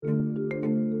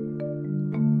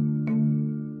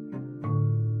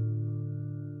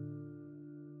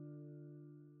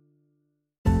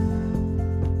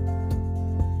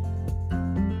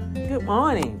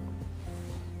morning.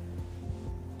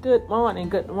 Good morning,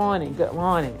 good morning, good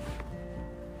morning.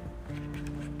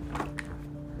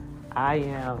 I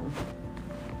am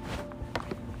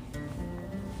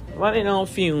running on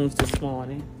fumes this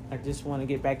morning. I just want to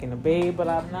get back in the bed, but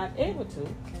I'm not able to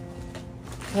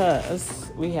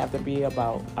because we have to be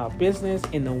about our business,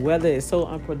 and the weather is so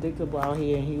unpredictable out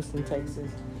here in Houston,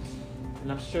 Texas. And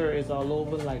I'm sure it's all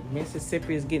over. Like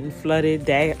Mississippi is getting flooded.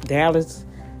 Dallas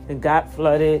got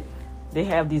flooded. They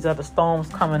have these other storms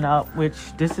coming up,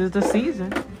 which this is the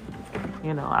season.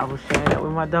 You know, I was sharing that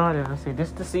with my daughter, and I said, this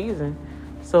is the season.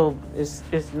 So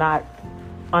it's not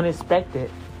unexpected.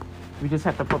 We just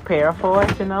have to prepare for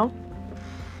it, you know.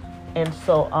 And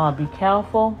so be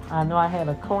careful. I know I had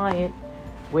a client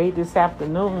wait this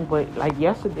afternoon, but like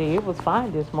yesterday, it was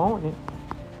fine this morning.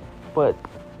 But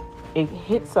it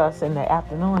hits us in the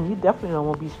afternoon. You definitely don't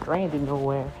want to be stranded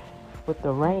nowhere with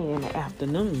the rain in the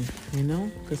afternoon, you know.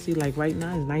 Because see, like right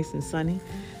now, it's nice and sunny.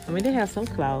 I mean, they have some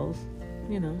clouds,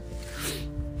 you know.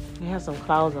 They have some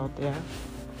clouds out there.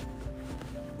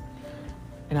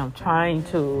 And I'm trying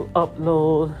to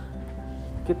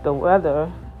get the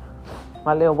weather.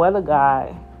 My little weather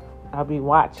guy, I'll be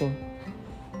watching.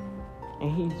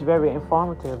 And he's very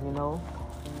informative, you know.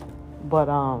 But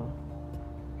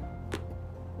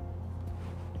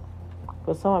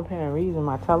for some apparent reason,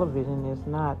 my television is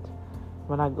not,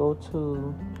 when I go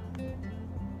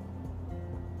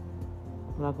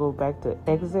back to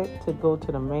exit to go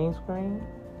to the main screen,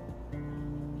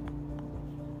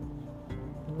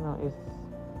 you know,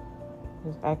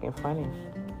 it's acting funny.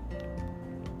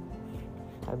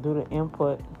 I do the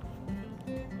input.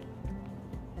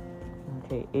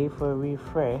 Okay, A for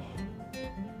refresh.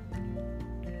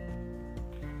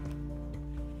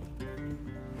 And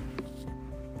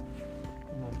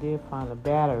I did find the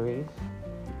batteries.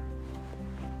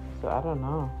 So I don't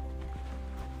know.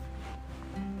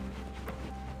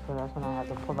 So that's when I have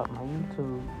to pull up my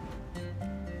YouTube.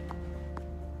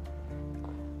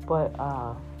 But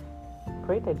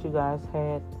pray that you guys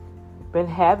had been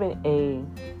having a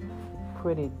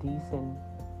pretty decent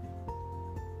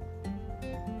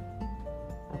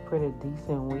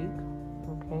week,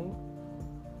 okay?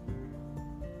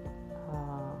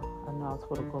 I know I was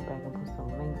supposed to go back and put some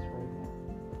links right here.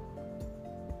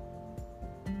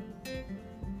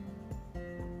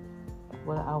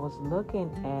 What I was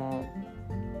looking at,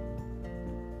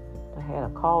 I had a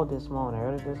call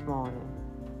early this morning,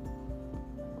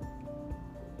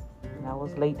 and I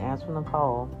was late answering the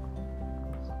call.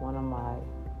 It's one of my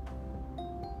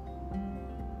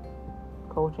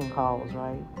coaching calls,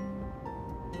 right?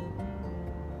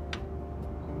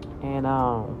 And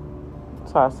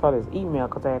so I saw this email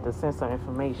because I had to send some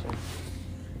information.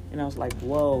 And I was like,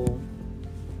 whoa,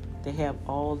 they have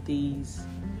all these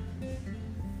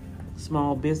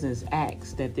small business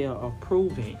acts that they're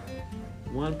approving.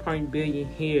 1 billion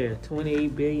here,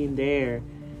 28 billion there,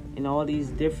 and all these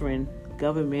different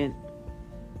government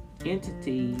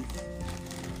entities.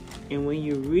 And when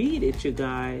you read it, you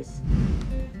guys,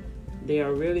 they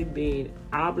are really being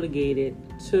obligated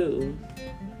to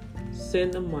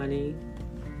send the money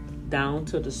down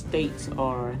to the states,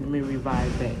 or let me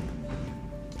revise that.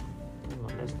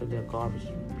 That's the little garbage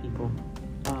people.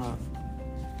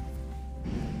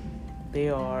 They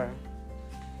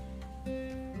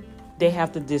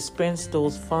have to dispense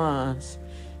those funds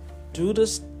through the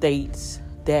states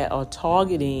that are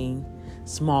targeting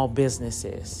small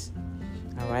businesses.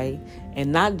 All right.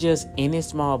 And not just any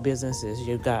small businesses,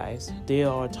 you guys. They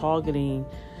are targeting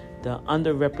the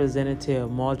underrepresented,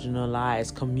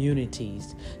 marginalized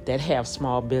communities that have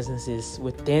small businesses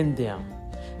within them.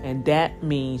 And that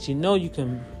means, you know, you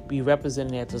can be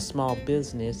represented as a small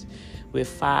business with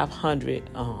 500,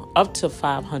 up to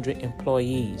 500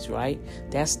 employees, right?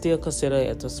 That's still considered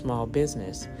as a small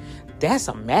business. That's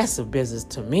a massive business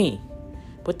to me.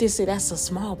 But they say that's a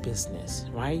small business,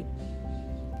 right?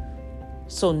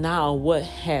 So now what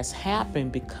has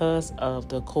happened because of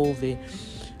the COVID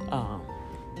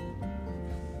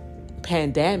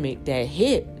pandemic that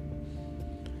hit,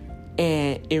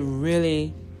 and it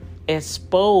really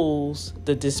exposed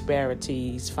the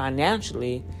disparities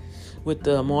financially with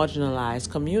the marginalized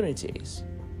communities.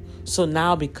 So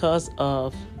now, because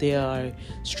of their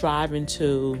striving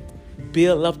to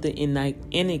build up the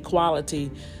inequality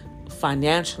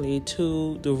financially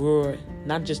to the rural,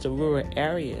 not just the rural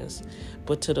areas,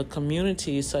 but to the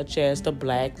communities such as the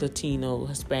Black, Latino,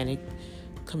 Hispanic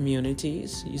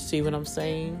communities. You see what I'm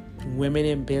saying? Women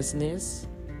in business.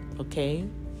 Okay.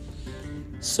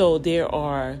 So they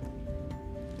are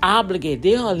obligated.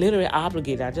 They are literally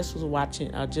obligated. I just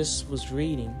was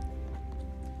reading.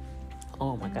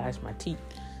 Oh my gosh, my teeth.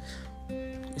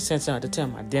 Since I had to tell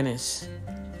my dentist,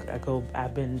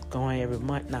 I've been going every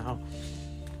month now,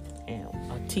 and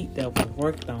my teeth that was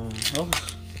worked on. Oh,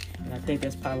 and I think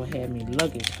that's probably what had me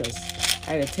luggage, because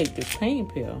I had to take this pain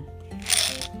pill.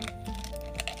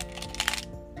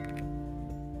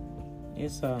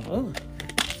 It's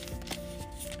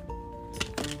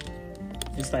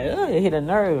it's like, it hit a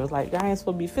nerve. It's like, I ain't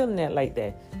supposed to be feeling that like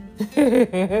that.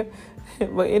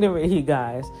 But anyway, you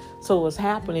guys, so what's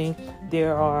happening, they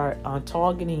are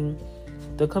targeting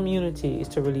the communities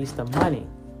to release the money.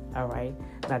 All right.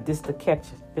 Now, this is the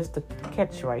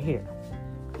catch right here.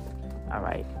 All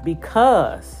right.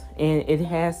 Because, and it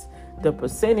has the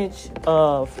percentage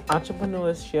of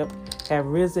entrepreneurship have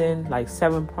risen like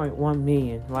 7.1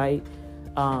 million, right?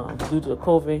 Due to the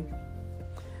COVID.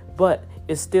 But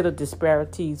it's still the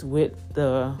disparities with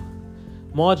the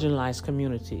marginalized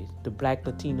communities, the Black,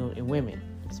 Latino, and women,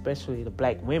 especially the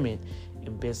Black women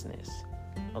in business.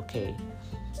 Okay.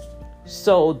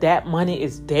 So that money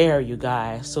is there, you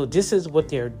guys. So this is what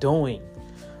they're doing.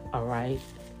 All right.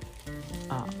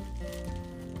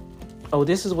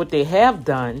 This is what they have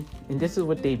done, and this is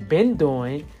what they've been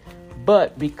doing.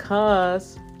 But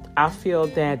because I feel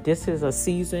that this is a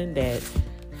season that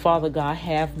Father God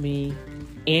have me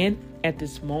in at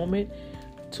this moment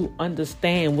to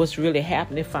understand what's really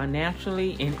happening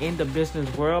financially and in the business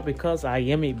world, because I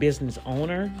am a business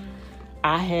owner,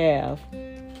 I have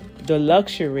the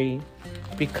luxury,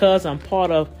 because I'm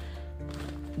part of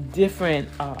different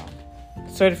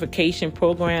certification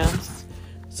programs.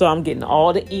 So I'm getting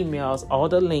all the emails, all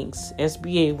the links,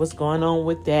 SBA, what's going on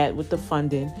with that, with the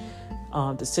funding,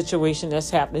 the situation that's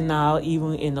happening now,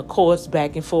 even in the courts,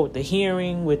 back and forth, the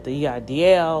hearing with the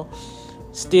EIDL.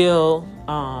 Still,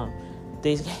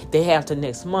 they have to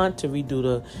next month to redo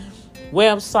the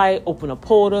website, open the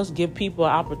portals, give people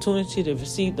an opportunity to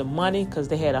receive the money, because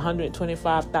they had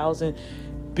 125,000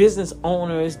 business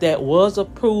owners that was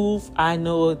approved. I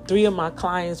know 3 of my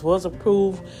clients was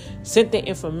approved, sent the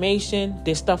information,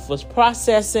 their stuff was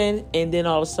processing, and then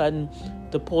all of a sudden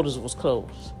the portals was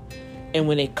closed. And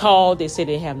when they called, they said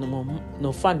they have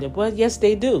no funding. Well, yes,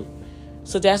 they do.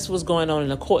 So that's what's going on in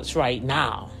the courts right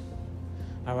now.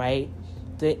 All right.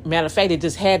 Matter of fact, they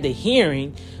just had the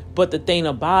hearing, but the thing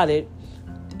about it,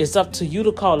 it's up to you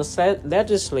to call the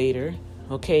legislator,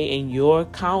 okay, in your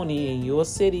county, in your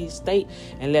city, state,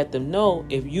 and let them know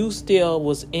if you still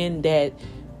was in that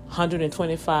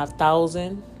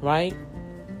 125,000, right,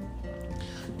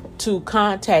 to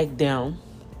contact them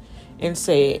and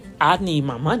say, I need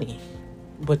my money.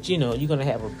 But, you're going to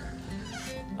have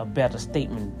a better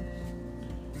statement.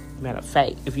 Matter of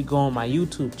fact, if you go on my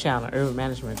YouTube channel, Urban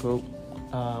Management Group,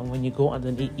 when you go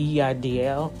under the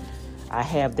EIDL, I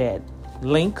have that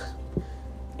link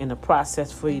in the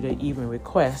process for you to even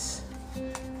request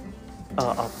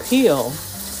appeal,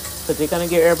 because they're going to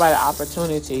give everybody an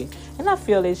opportunity. And I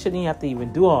feel they shouldn't have to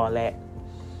even do all that.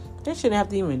 They shouldn't have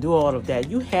to even do all of that.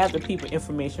 You have the people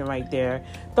information right there.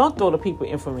 Don't throw the people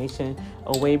information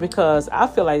away, because I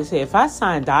feel like, if I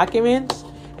sign documents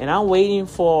and I'm waiting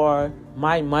for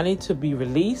my money to be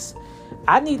released,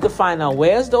 I need to find out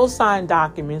where's those signed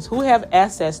documents, who have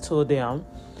access to them,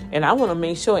 and I want to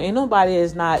make sure ain't nobody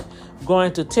is not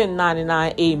going to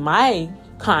 1099A my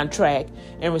contract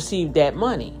and receive that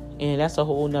money. And that's a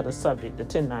whole nother subject, the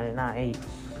 1099A,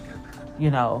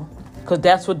 because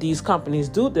that's what these companies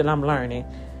do that I'm learning.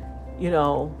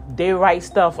 They write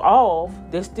stuff off.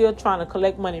 They're still trying to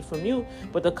collect money from you,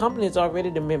 but the company's already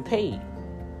been paid.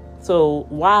 So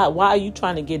why are you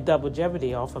trying to get double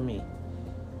jeopardy off of me?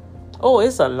 Oh,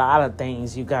 it's a lot of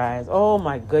things, you guys. Oh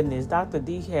my goodness, Dr.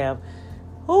 D have.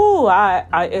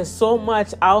 It's so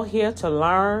much out here to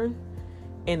learn,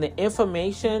 and the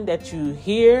information that you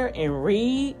hear and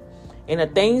read, and the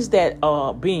things that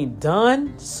are being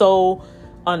done so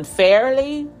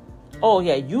unfairly. Oh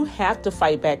yeah, you have to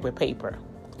fight back with paper.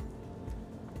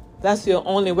 That's your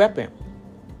only weapon.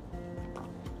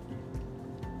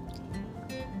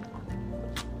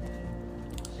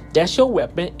 That's your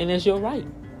weapon, and it's your right.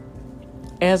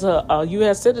 As a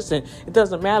U.S. citizen, it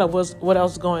doesn't matter what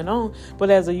else is going on,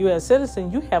 but as a U.S.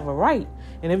 citizen, you have a right.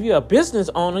 And if you're a business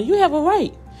owner, you have a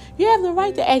right. You have the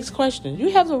right to ask questions.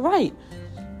 You have the right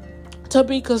to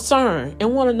be concerned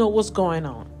and want to know what's going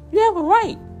on. You have a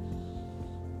right.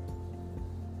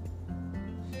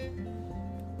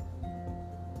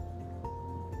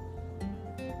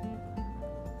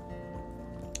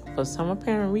 For some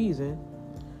apparent reason,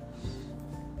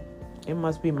 it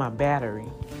must be my battery.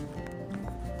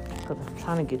 Because I'm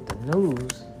trying to get the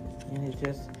news, and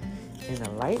and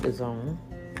the light is on.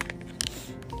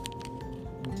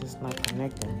 It's just not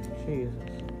connecting. Jesus.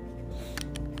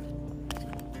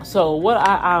 So what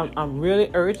I'm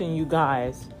really urging you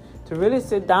guys to really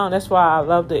sit down. That's why I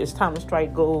love the It's Time to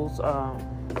Strike Goals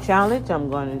challenge. I'm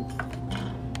going to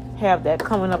have that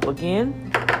coming up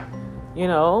again. You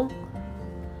know,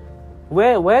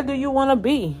 where do you want to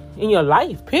be in your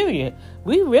life, period?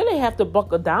 We really have to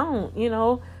buckle down. You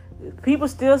know, people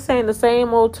still saying the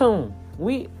same old tune.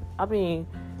 We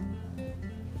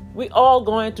all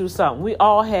going through something. We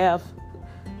all have,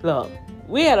 look,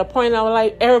 we had a point in our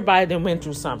life, everybody done went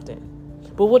through something.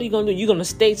 But what are you going to do? You're going to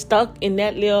stay stuck in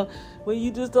that little, well,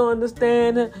 you just don't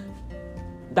understand.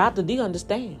 Dr. D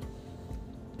understand.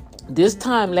 This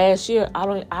time last year, I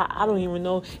don't even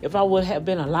know if I would have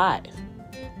been alive.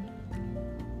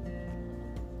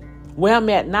 Where I'm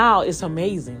at now is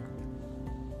amazing.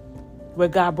 Where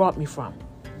God brought me from.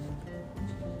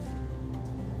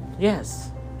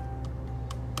 Yes.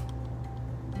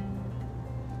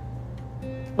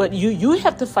 But you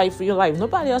have to fight for your life.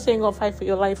 Nobody else ain't gonna fight for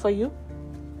your life for you.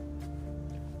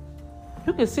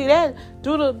 You can see that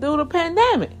through the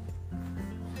pandemic.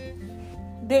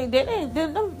 They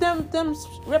them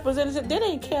representatives, they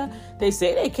didn't care. They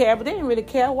say they care, but they didn't really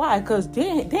care. Why? Because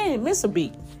they didn't miss a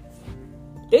beat.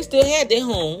 They still had their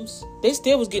homes. They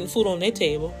still was getting food on their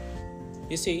table.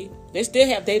 You see, they still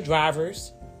have their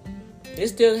drivers. They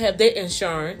still have their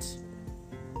insurance.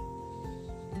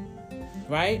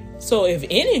 Right? So if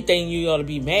anything, you ought to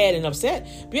be mad and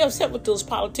upset. Be upset with those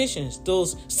politicians,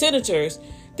 those senators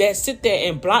that sit there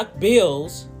and block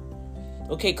bills.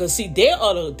 Okay, because see, they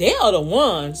are the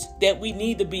ones that we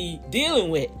need to be dealing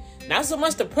with. Not so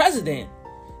much the president.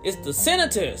 It's the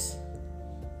senators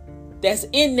that's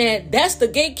in that. That's the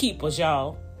gatekeepers,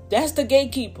 y'all. That's the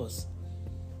gatekeepers.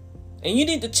 And you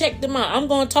need to check them out. I'm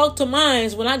going to talk to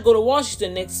mines when I go to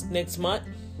Washington next month.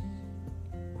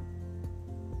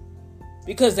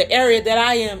 Because the area that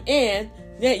I am in,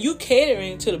 that you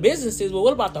catering to the businesses, but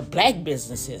what about the black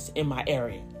businesses in my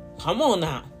area? Come on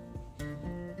now.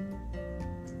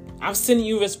 I'm sending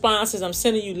you responses. I'm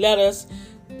sending you letters,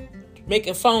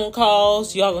 making phone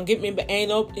calls. Y'all gonna get me, but ain't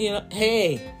no,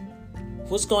 hey,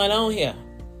 what's going on here?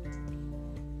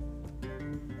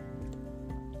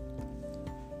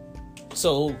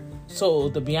 So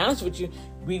to be honest with you,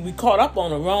 we caught up on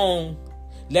the wrong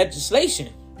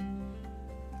legislation.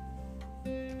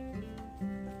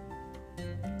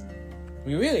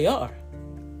 We really are.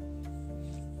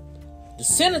 The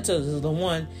senators is the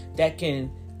one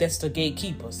that's the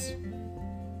gatekeepers.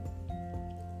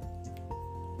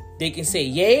 They can say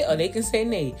yay or they can say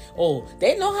nay. Oh,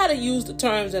 they know how to use the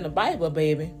terms in the Bible,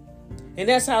 baby. And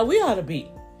that's how we ought to be.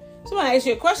 Somebody asks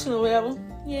you a question or whatever.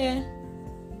 Yeah.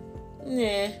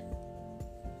 Nah.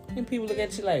 And people look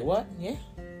at you like, what? Yeah?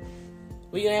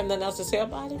 Well, you don't have nothing else to say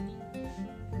about it?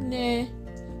 Nah.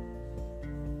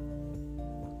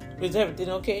 Is everything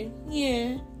okay?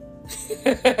 Yeah.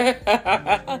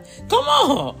 Come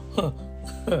on.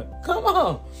 Come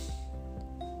on.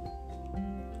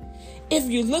 If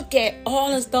you look at all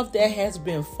the stuff that has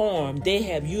been formed, they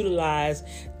have utilized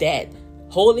that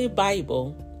Holy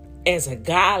Bible as a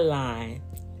guideline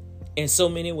in so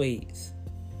many ways.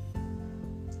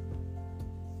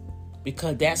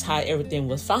 Because that's how everything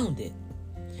was founded.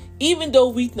 Even though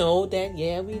we know that,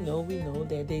 we know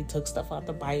that they took stuff out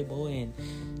the Bible and,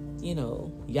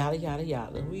 yada, yada,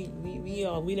 yada. We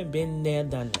done been there,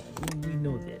 done that. We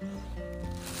know that.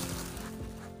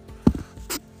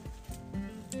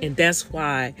 And that's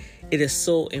why it is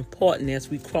so important as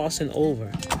we crossing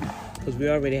over. Because we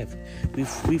already have,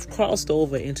 we've crossed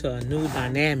over into a new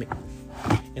dynamic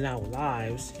in our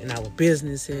lives, in our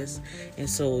businesses. And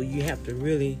so you have to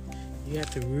really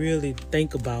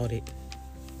think about it.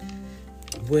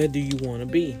 Where do you want to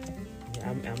be?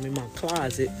 I'm in my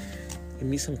closet, give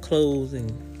me some clothes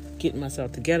and getting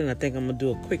myself together. And I think I'm going to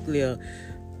do a quick little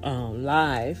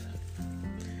live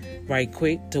right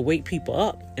quick to wake people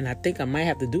up. And I think I might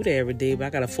have to do that every day, but I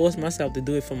got to force myself to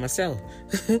do it for myself.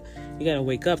 You got to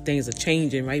wake up. Things are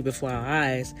changing right before our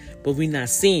eyes, but we're not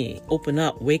seeing. Open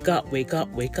up. Wake up. Wake up.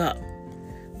 Wake up.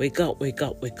 Wake up. Wake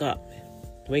up. Wake up.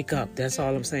 Wake up. That's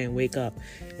all I'm saying. Wake up.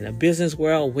 In the business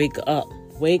world, wake up.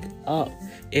 Wake up.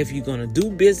 If you're going to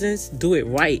do business, do it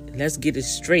right. Let's get it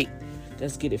straight.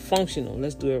 Let's get it functional.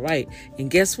 Let's do it right. And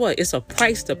guess what? It's a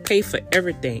price to pay for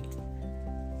everything.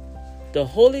 The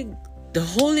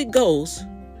Holy Ghost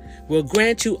will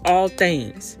grant you all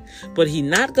things, but He's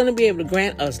not going to be able to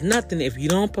grant us nothing if you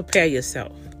don't prepare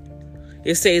yourself.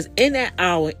 It says in that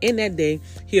hour, in that day,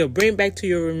 He'll bring back to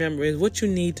your remembrance what you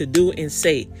need to do and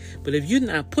say. But if you're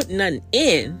not putting nothing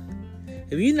in,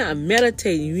 if you're not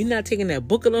meditating, you're not taking that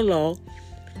book of the law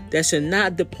that should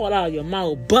not depart out of your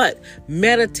mouth, but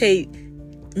meditate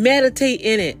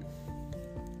in it.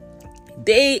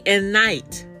 day and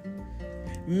night.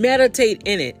 Meditate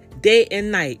in it day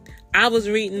and night. I was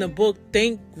reading the book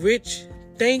Think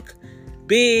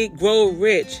Big, Grow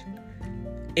Rich.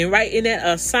 And right in that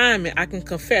assignment, I can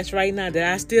confess right now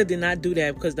that I still did not do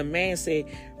that, because the man said,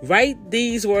 write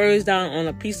these words down on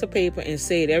a piece of paper and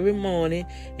say it every morning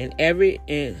and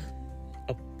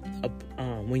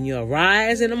when you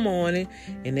arise in the morning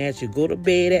and as you go to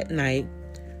bed at night,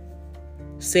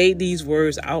 say these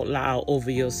words out loud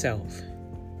over yourself.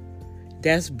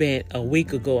 That's been a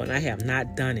week ago and I have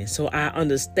not done it. So I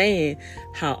understand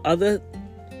how other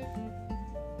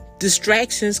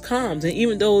distractions comes. And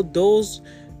even though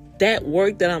that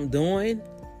work that I'm doing,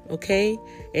 okay,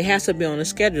 it has to be on a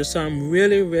schedule. So I'm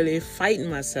really, really fighting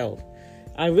myself.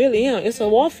 I really am. It's a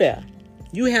warfare.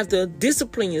 You have to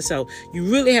discipline yourself. You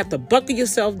really have to buckle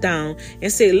yourself down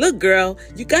and say, look, girl,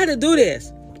 you got to do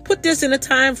this. Put this in a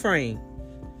time frame.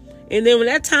 And then when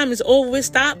that time is over,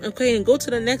 stop, okay, and go to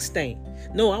the next thing.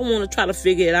 No, I want to try to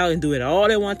figure it out and do it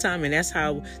all at one time. And that's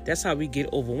how we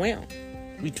get overwhelmed.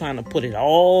 We trying to put it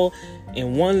all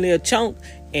in one little chunk.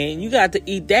 And you got to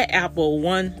eat that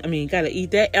you got to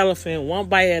eat that elephant one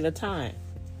bite at a time.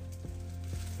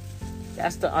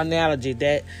 That's the analogy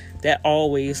that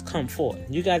always come forth.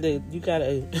 You got to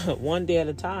one day at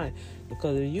a time.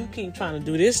 Because if you keep trying to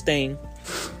do this thing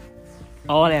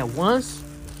all at once,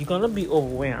 you're going to be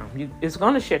overwhelmed. It's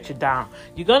going to shut you down.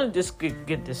 You're going to just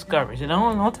get discouraged. And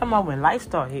I'm talking about when life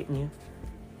start hitting you.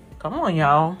 Come on,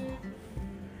 y'all.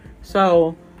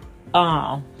 So,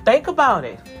 think about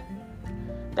it.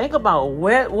 Think about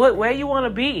where you want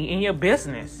to be in your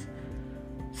business.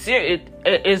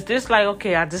 Is this like,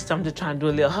 okay, I'm just trying to do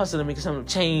a little hustle to make something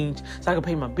change so I can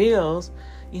pay my bills,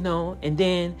 and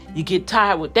then you get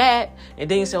tired with that, and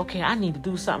then you say, okay, I need to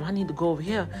do something. I need to go over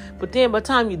here. But then by the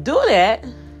time you do that,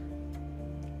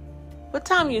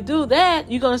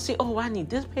 you're going to see, oh, I need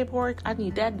this paperwork. I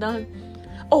need that done.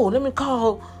 Oh, let me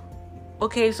call.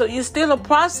 Okay, so you're still a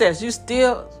process.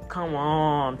 Come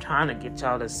on, I'm trying to get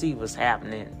y'all to see what's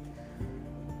happening.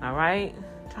 All right?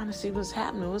 Trying to see what's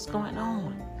happening, what's going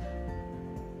on.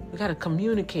 We got to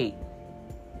communicate.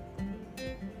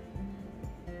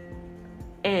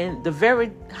 And the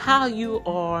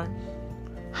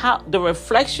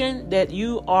reflection that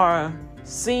you are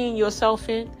seeing yourself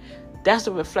in, that's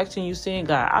the reflection you see in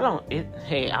God. I'm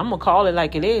going to call it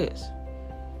like it is.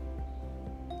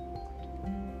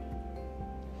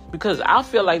 Because I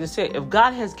feel like they said, if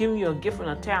God has given you a gift and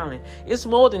a talent, it's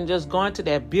more than just going to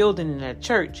that building in that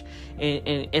church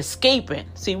and escaping.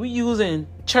 See, we're using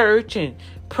church and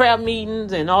prayer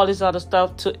meetings and all this other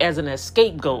stuff as an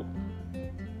scapegoat.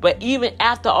 But even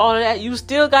after all of that, you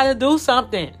still got to do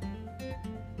something.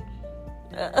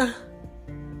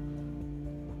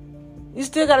 You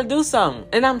still got to do something.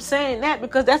 And I'm saying that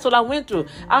because that's what I went through.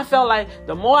 I felt like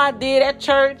the more I did at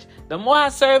church, the more I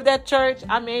served at church,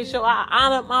 I made sure I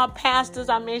honored my pastors.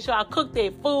 I made sure I cooked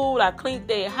their food. I cleaned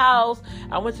their house.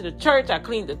 I went to the church. I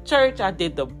cleaned the church. I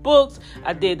did the books.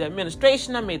 I did the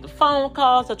administration. I made the phone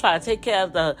calls. I tried to take care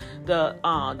of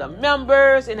the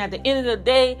members. And at the end of the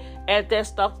day, as that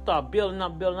stuff started building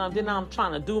up, then I'm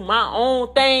trying to do my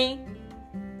own thing.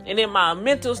 And in my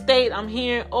mental state, I'm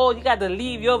hearing, oh, you got to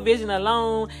leave your vision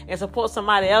alone and support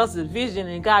somebody else's vision,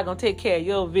 and God gonna take care of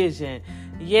your vision.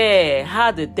 Yeah,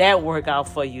 how did that work out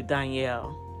for you,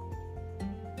 Danielle?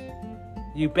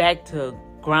 You back to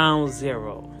ground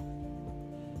zero.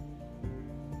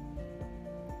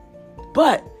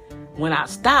 But when I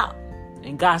stop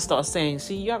and God starts saying,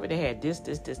 see, you already had this.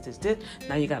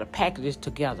 Now you got to package this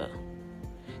together.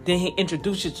 Then he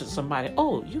introduced you to somebody.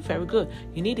 Oh, you're very good.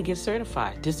 You need to get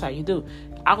certified. This is how you do.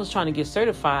 I was trying to get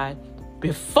certified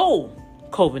before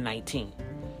COVID-19.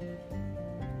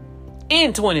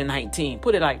 In 2019.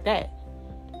 Put it like that.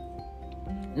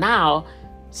 Now,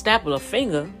 snap of a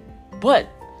finger. But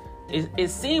it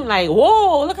seemed like,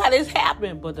 whoa, look how this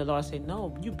happened. But the Lord said,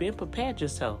 no, you've been prepared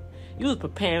yourself. You was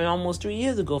preparing almost 3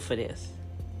 years ago for this.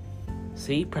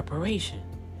 See, preparation.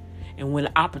 And when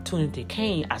the opportunity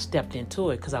came, I stepped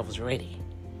into it because I was ready.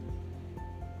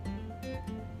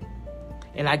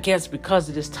 And I guess because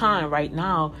of this time right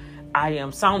now, I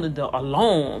am sounding the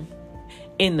alarm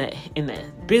in the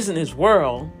business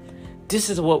world. This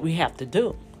is what we have to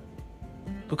do.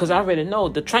 Because I already know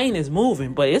the train is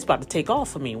moving, but it's about to take off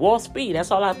for me. Walk speed.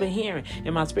 That's all I've been hearing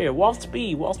in my spirit. Walk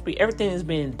speed. Everything is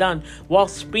being done. Walk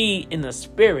speed in the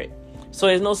spirit. So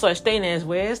there's no such thing as,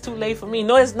 well, it's too late for me.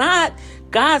 No, it's not.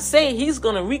 God say he's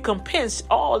going to recompense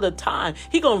all the time.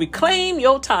 He's going to reclaim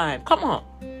your time. Come on.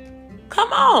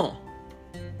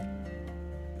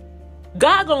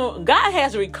 God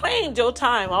has reclaimed your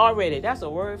time already. That's a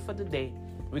word for the day.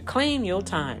 Reclaim your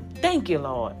time. Thank you,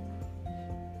 Lord.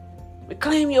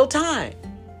 Reclaim your time.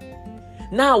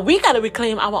 Now we got to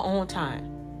reclaim our own time.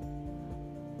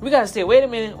 We got to say, wait a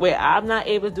minute, wait, I'm not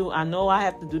able to do, I know I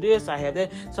have to do this, I have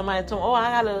that. Somebody told me, oh,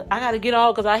 I gotta get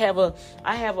off because I have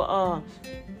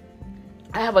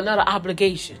another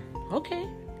obligation. Okay.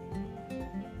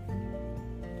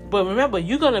 But remember,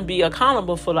 you're going to be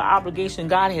accountable for the obligation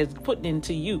God has put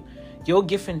into you, your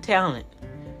gift and talent.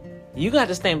 You got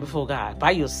to stand before God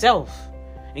by yourself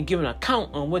and give an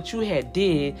account on what you had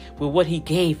did with what he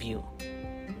gave you.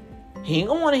 He ain't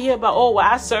gonna want to hear about, oh, well,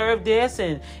 I served this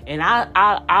and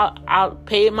I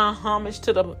paid my homage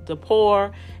to the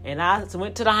poor and I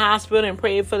went to the hospital and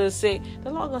prayed for the sick. The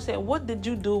Lord gonna say, what did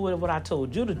you do with what I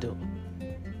told you to do?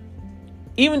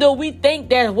 Even though we think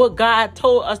that's what God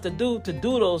told us to do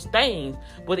those things,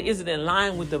 but is it in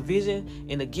line with the vision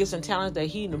and the gifts and talents that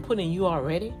he put in you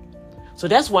already? So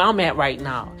that's where I'm at right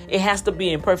now. It has to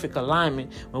be in perfect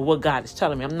alignment with what God is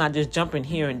telling me. I'm not just jumping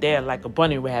here and there like a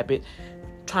bunny rabbit,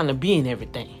 trying to be in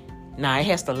everything. Now it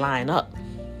has to line up.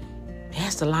 It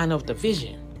has to line up with the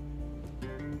vision.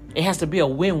 It has to be a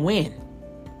win-win.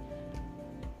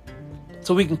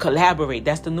 So we can collaborate.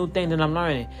 That's the new thing that I'm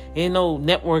learning. Ain't no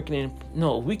networking.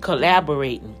 No, we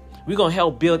collaborating. We're going to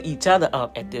help build each other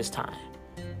up at this time.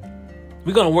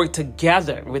 We're going to work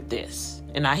together with this.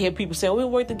 And I hear people say, we'll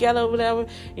work together or whatever,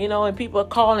 and people are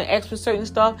calling and asking certain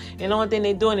stuff. And the only thing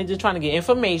they're doing is just trying to get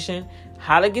information,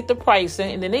 how to get the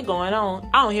pricing, and then they're going on.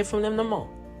 I don't hear from them no more.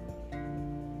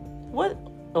 What?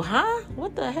 Huh?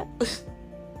 What the heck?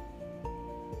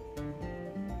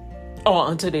 Oh,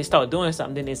 until they start doing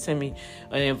something, then they send me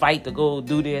an invite to go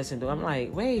do this and do. I'm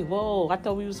like, wait, whoa, I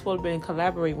thought we were supposed to be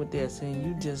collaborating with this, and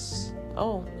you just,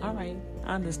 oh, all right,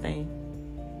 I understand.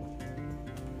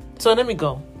 So let me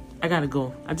go. I gotta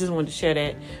go. I just wanted to share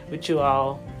that with you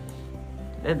all.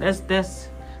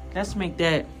 Let's make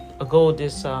that a goal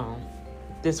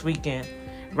this weekend.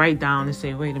 Write down and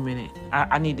say, wait a minute,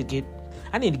 I need to get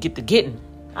the getting.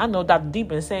 I know Dr. D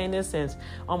been saying this since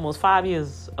almost 5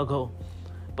 years ago.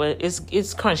 But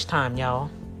it's crunch time, y'all.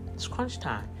 It's crunch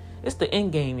time. It's the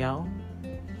end game, y'all.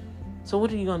 So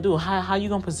what are you going to do? How you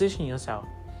going to position yourself?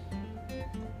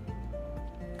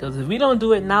 Because if we don't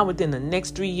do it now within the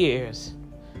next 3 years,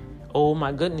 oh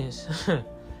my goodness.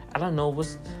 I don't know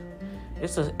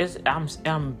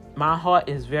my heart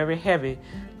is very heavy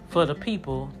for the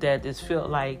people that just feel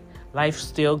like life's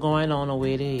still going on the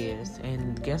way it is.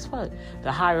 And guess what?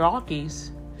 The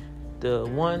hierarchies, the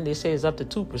one they say is up to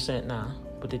 2% now.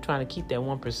 But they're trying to keep that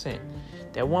 1%.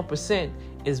 That 1%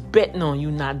 is betting on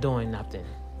you not doing nothing.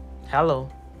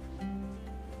 Hello.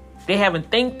 They having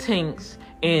think tanks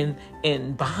in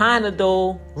behind the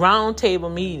door round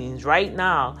table meetings right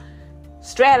now,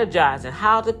 strategizing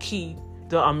how to keep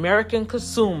the American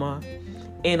consumer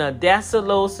in a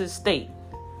desolate state.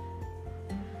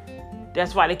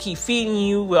 That's why they keep feeding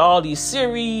you with all these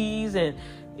series and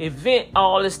event,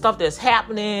 all this stuff that's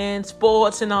happening,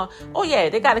 sports and all. Oh yeah,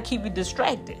 they got to keep you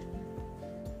distracted.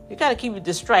 You got to keep you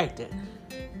distracted.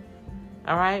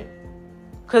 All right?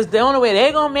 Because the only way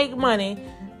they're going to make money,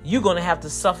 you're going to have to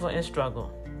suffer and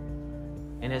struggle.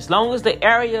 And as long as the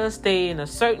area stay in a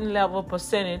certain level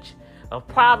percentage of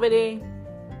poverty,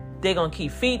 they're going to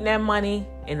keep feeding that money,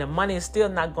 and the money is still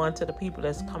not going to the people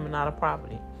that's coming out of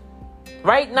poverty.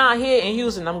 Right now here in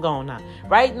Houston, I'm going now.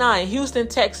 Right now in Houston,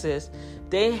 Texas,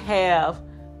 they have,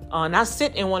 and I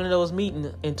sit in one of those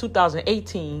meetings in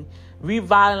 2018,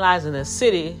 revitalizing the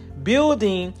city,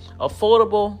 building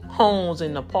affordable homes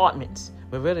and apartments.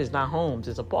 But really it's not homes,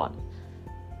 it's apartments.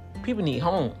 People need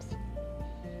homes.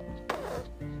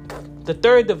 The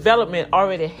third development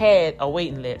already had a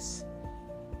waiting list.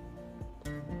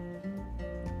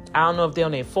 I don't know if they're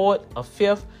on their fourth or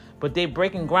fifth, but they're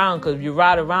breaking ground because if you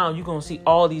ride around, you're going to see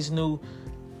all these new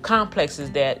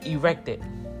complexes that erected.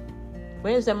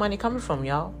 Where's that money coming from,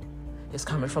 y'all? It's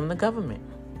coming from the government.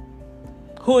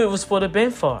 Who it was supposed to have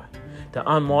been for? The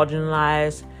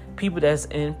unmarginalized people that's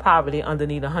in poverty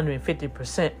underneath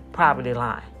 150% poverty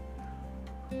line.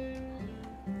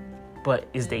 But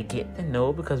is they getting?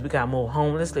 No, because we got more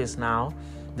homelessness now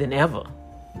than ever.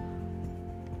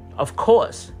 Of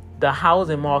course, the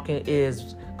housing market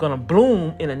is going to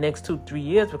bloom in the next 2-3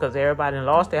 years because everybody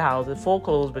lost their houses,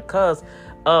 foreclosed because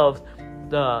of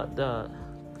the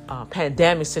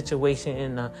pandemic situation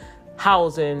and the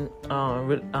housing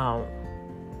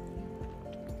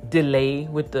delay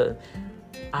with the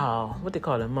what they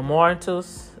call it,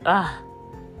 memorials,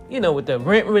 with the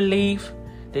rent relief.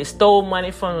 They stole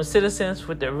money from the citizens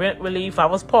with the rent relief. I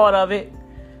was part of it.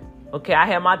 Okay, I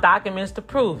have my documents to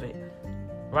prove it,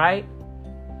 right?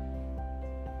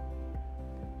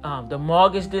 The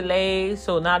mortgage delays.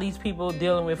 So now these people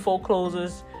dealing with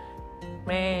foreclosures,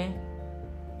 man.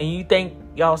 And you think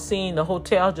y'all seeing the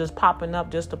hotels just popping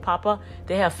up just to pop up?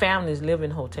 They have families live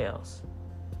in hotels.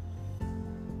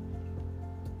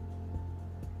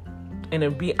 And to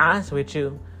be honest with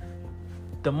you,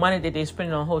 the money that they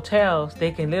spend on hotels,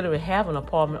 they can literally have an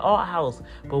apartment or a house.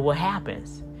 But what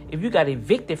happens? If you got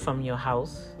evicted from your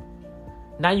house,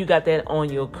 now you got that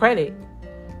on your credit,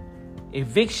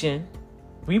 eviction,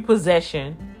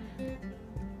 repossession,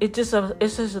 it's just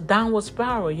a downward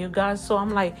spiral, you guys. So I'm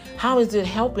like, how is it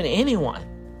helping anyone?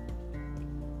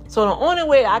 So the only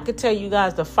way I could tell you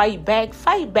guys to fight back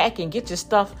and get your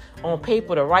stuff on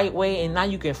paper the right way, and now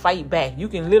you can fight back. You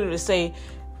can literally say,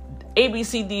 A, B,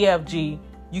 C, D, F, G,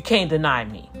 you can't deny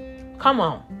me. Come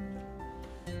on.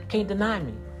 Can't deny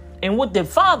me. And what did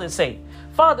Father say?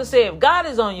 Father said, if God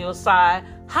is on your side,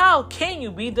 how can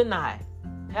you be denied?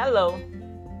 Hello.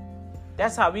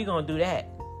 That's how we gonna do that.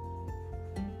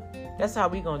 That's how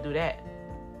we gonna do that.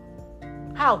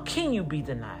 How can you be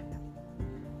denied?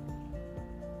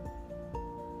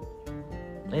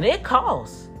 And it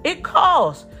costs. It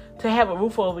costs to have a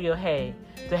roof over your head,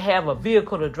 to have a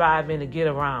vehicle to drive in to get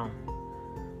around,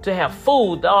 to have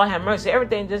food, to all have mercy.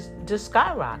 Everything just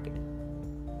skyrocket.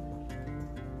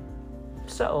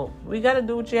 So we got to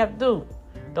do what you have to do.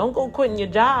 Don't go quitting your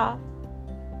job.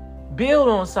 Build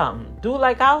on something. Do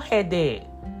like I had did.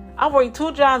 I worked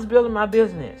 2 jobs building my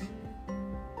business.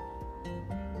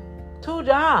 2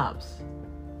 jobs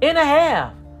and a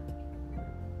half.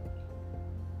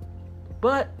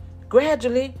 But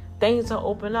gradually, things are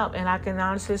open up. And I can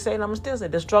honestly say, and I'm still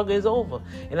saying, the struggle is over.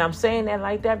 And I'm saying that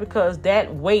like that because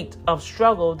that weight of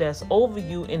struggle that's over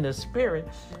you in the spirit,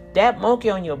 that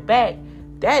monkey on your back,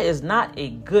 that is not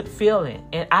a good feeling.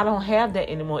 And I don't have that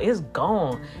anymore. It's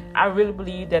gone. I really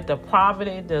believe that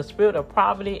the spirit of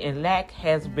poverty and lack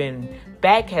has been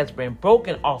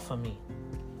broken off of me.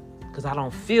 Because I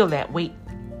don't feel that weight.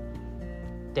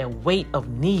 That weight of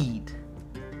need.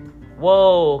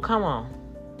 Whoa, come on.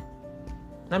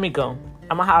 Let me go.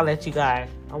 I'm going to holler at you guys.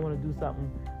 I want to do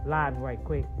something live right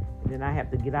quick. And then I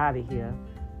have to get out of here.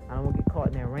 I don't want to get caught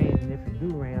in that rain. And if it do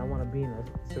rain, I want to be in a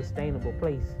sustainable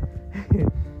place.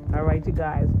 All right, you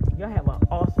guys. Y'all have an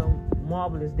awesome,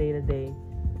 marvelous day today.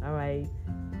 All right.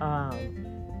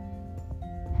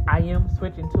 I am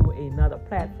switching to another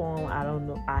platform. I don't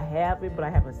know. I have it, but I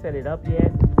haven't set it up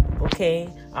yet. Okay.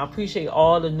 I appreciate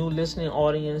all the new listening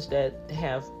audience that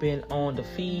have been on the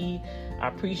feed. I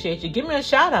appreciate you. Give me a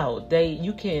shout out.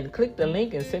 You can click the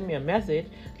link and send me a message.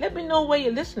 Let me know where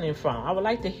you're listening from. I would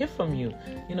like to hear from you.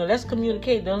 Let's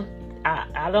communicate.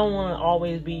 I don't want to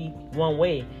always be one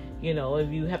way.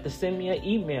 If you have to send me an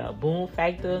email, Boom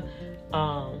Factor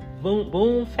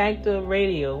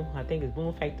Radio. I think it's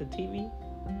Boom Factor TV.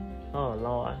 Oh,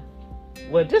 Lord.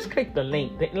 Well, just click the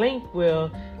link. The link will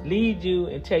lead you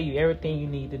and tell you everything you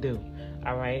need to do.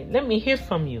 All right. Let me hear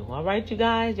from you. All right, you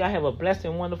guys. Y'all have a blessed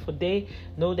and wonderful day.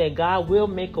 Know that God will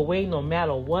make a way no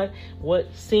matter what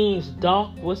seems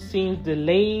dark, what seems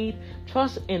delayed.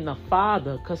 Trust in the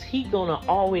Father because He's going to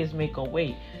always make a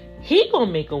way. He going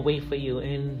to make a way for you.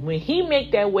 And when He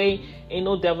make that way, ain't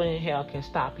no devil in hell can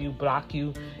stop you, block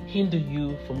you, hinder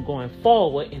you from going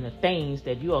forward in the things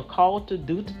that you are called to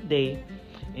do today.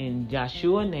 In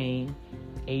Yeshua's name,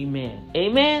 amen.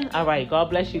 Amen. All right. God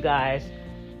bless you guys.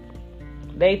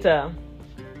 Later.